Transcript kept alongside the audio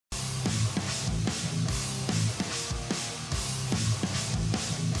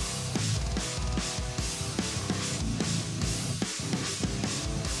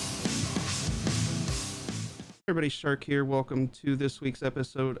Everybody, Shark here. Welcome to this week's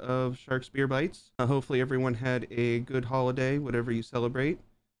episode of Shark's Beer Bites. Hopefully everyone had a good holiday, whatever you celebrate.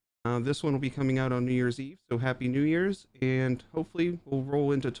 This one will be coming out on New Year's Eve, so Happy New Year's, and hopefully we'll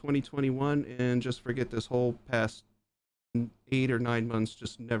roll into 2021 and just forget this whole past 8 or 9 months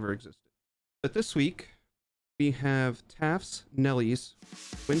just never existed. But this week, we have Taft's Nellie's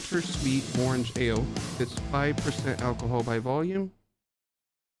Winter Sweet Orange Ale. It's 5% alcohol by volume.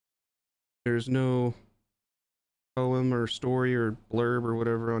 There's no poem or story or blurb or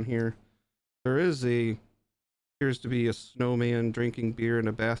whatever on here. There is appears to be a snowman drinking beer in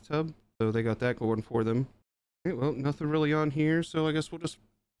a bathtub, so they got that going for them. Okay, well, nothing really on here, so I guess we'll just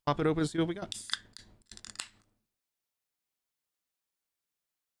pop it open and see what we got.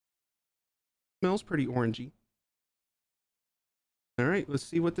 Smells pretty orangey. All right, let's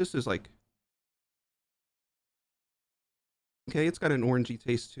see what this is like. Okay, it's got an orangey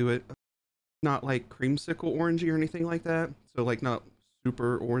taste to it. Not like creamsicle orangey or anything like that, so like not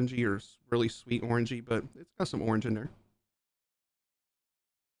super orangey or really sweet orangey, but it's got some orange in there.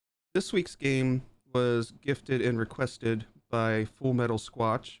 This week's game was gifted and requested by Full Metal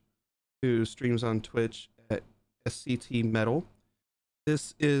Squatch, who streams on Twitch at SCT Metal.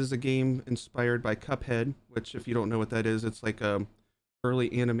 This is a game inspired by Cuphead, which, if you don't know what that is, it's like a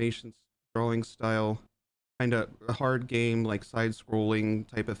early animation drawing style, kind of a hard game, like side-scrolling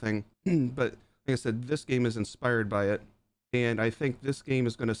type of thing. But like I said, this game is inspired by it, and I think this game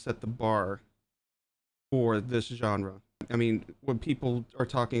is going to set the bar for this genre. I mean, when people are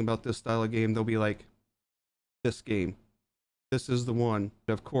talking about this style of game, they'll be like, this game, this is the one.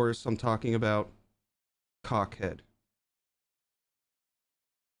 And of course, I'm talking about Cockhead.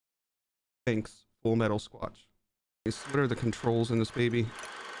 Thanks, Full Metal Squatch. What are the controls in this baby?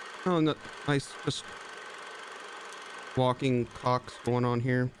 Oh, no, nice, just walking cocks going on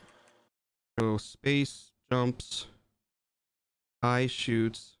here. So space, jumps, I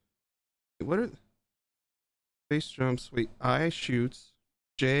shoots. Wait, what are space jumps? Wait, I shoots,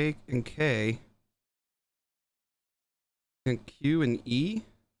 J and K, and Q and E?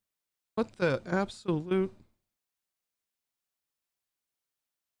 What the absolute?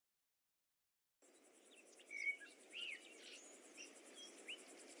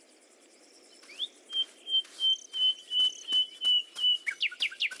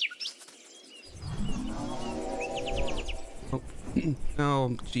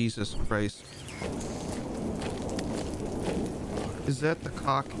 Oh, Jesus Christ. Is that the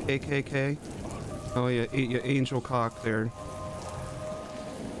cock KKK? Oh yeah, angel cock there.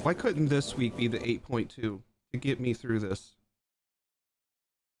 Why couldn't this week be the 8.2 to get me through this?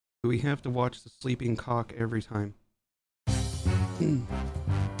 Do we have to watch the sleeping cock every time?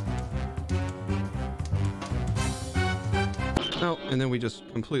 Oh, and then we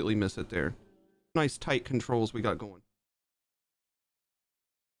just completely miss it there. Nice tight controls we got going.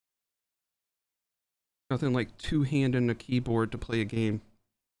 Nothing like two-handing a keyboard to play a game.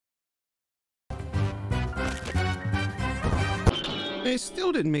 I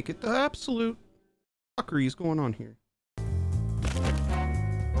still didn't make it. The absolute fuckery is going on here.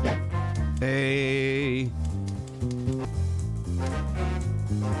 Hey.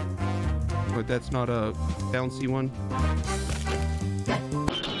 But that's not a bouncy one.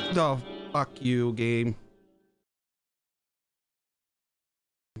 Oh, fuck you, game.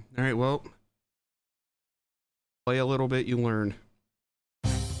 Alright, well. Play a little bit, you learn. I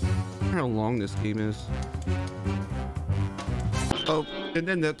don't know how long this game is. Oh, and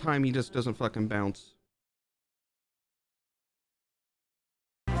then that time he just doesn't fucking bounce.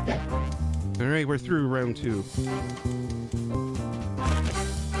 Alright, we're through round 2.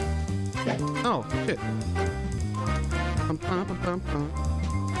 Oh, shit.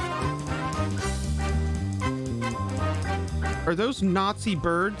 Are those Nazi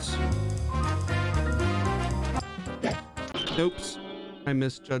birds? Oops, I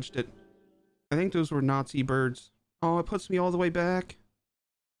misjudged it. I think those were Nazi birds. Oh, it puts me all the way back.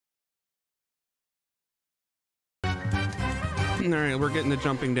 Alright, we're getting the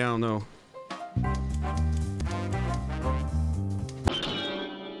jumping down though.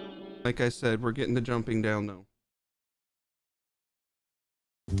 Like I said, we're getting the jumping down though.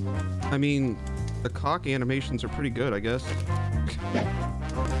 I mean, the cock animations are pretty good, I guess.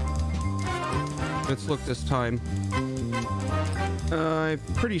 Let's look this time. I'm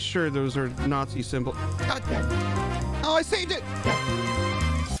pretty sure those are Nazi symbols. Oh, I saved it!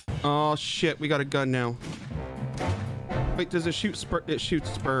 Oh shit, we got a gun now. Wait, does it shoot it shoots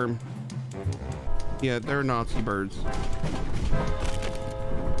sperm? Yeah, they're Nazi birds.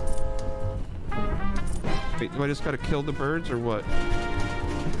 Wait, do I just gotta kill the birds or what?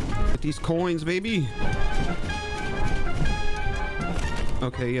 Got these coins, baby.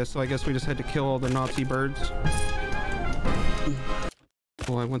 Okay, yeah, so I guess we just had to kill all the Nazi birds.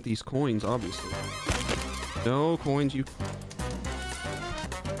 Well, I want these coins, obviously. No coins, you...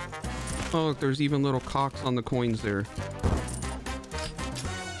 Oh, look, there's even little cocks on the coins there.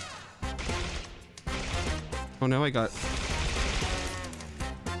 Oh, now I got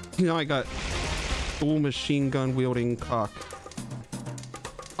full machine gun wielding cock.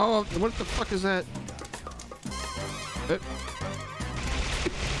 Oh, what the fuck is that?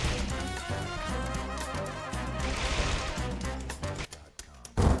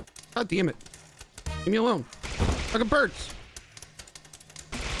 God damn it. Leave me alone. Fucking birds.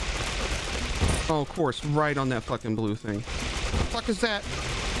 Oh, of course, right on that fucking blue thing. What the fuck is that?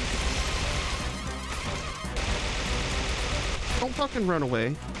 Don't fucking run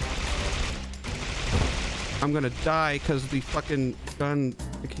away. I'm gonna die because the fucking gun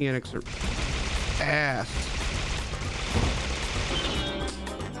mechanics are ass.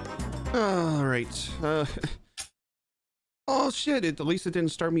 Alright. Oh shit, at least it didn't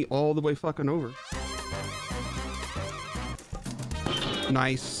start me all the way fucking over.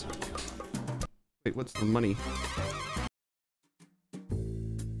 Nice. Wait, what's the money?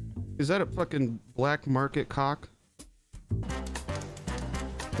 Is that a fucking black market cock?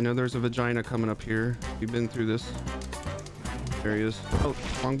 I know there's a vagina coming up here. We've been through this. There he is. Oh,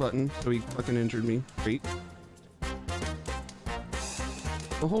 wrong button. So he fucking injured me. Great.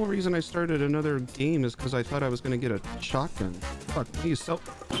 The whole reason I started another game is because I thought I was going to get a shotgun. Fuck, what do you sell?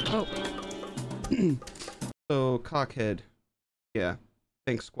 Oh. So, cockhead. Yeah.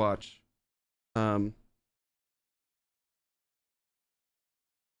 Thanks, Squatch.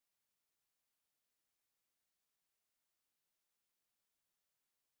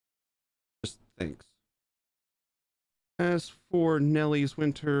 Just thanks. As for Nellie's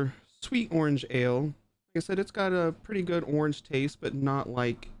Winter Sweet Orange Ale, like I said, it's got a pretty good orange taste, but not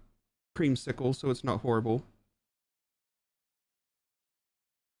like creamsicle, so it's not horrible.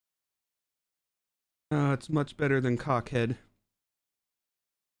 It's much better than Cockhead.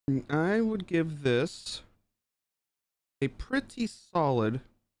 I would give this a pretty solid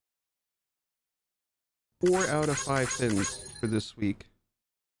 4 out of 5 fins for this week.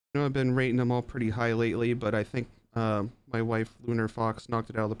 I know I've been rating them all pretty high lately, but I think my wife Lunar Fox knocked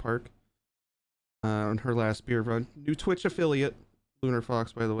it out of the park on her last beer run. New Twitch affiliate, Lunar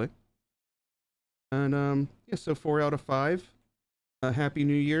Fox, by the way. And yeah, so 4 out of 5. Happy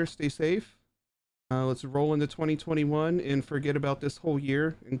New Year, stay safe. Let's roll into 2021 and forget about this whole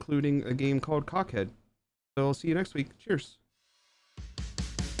year, including a game called Cockhead. So I'll see you next week. Cheers.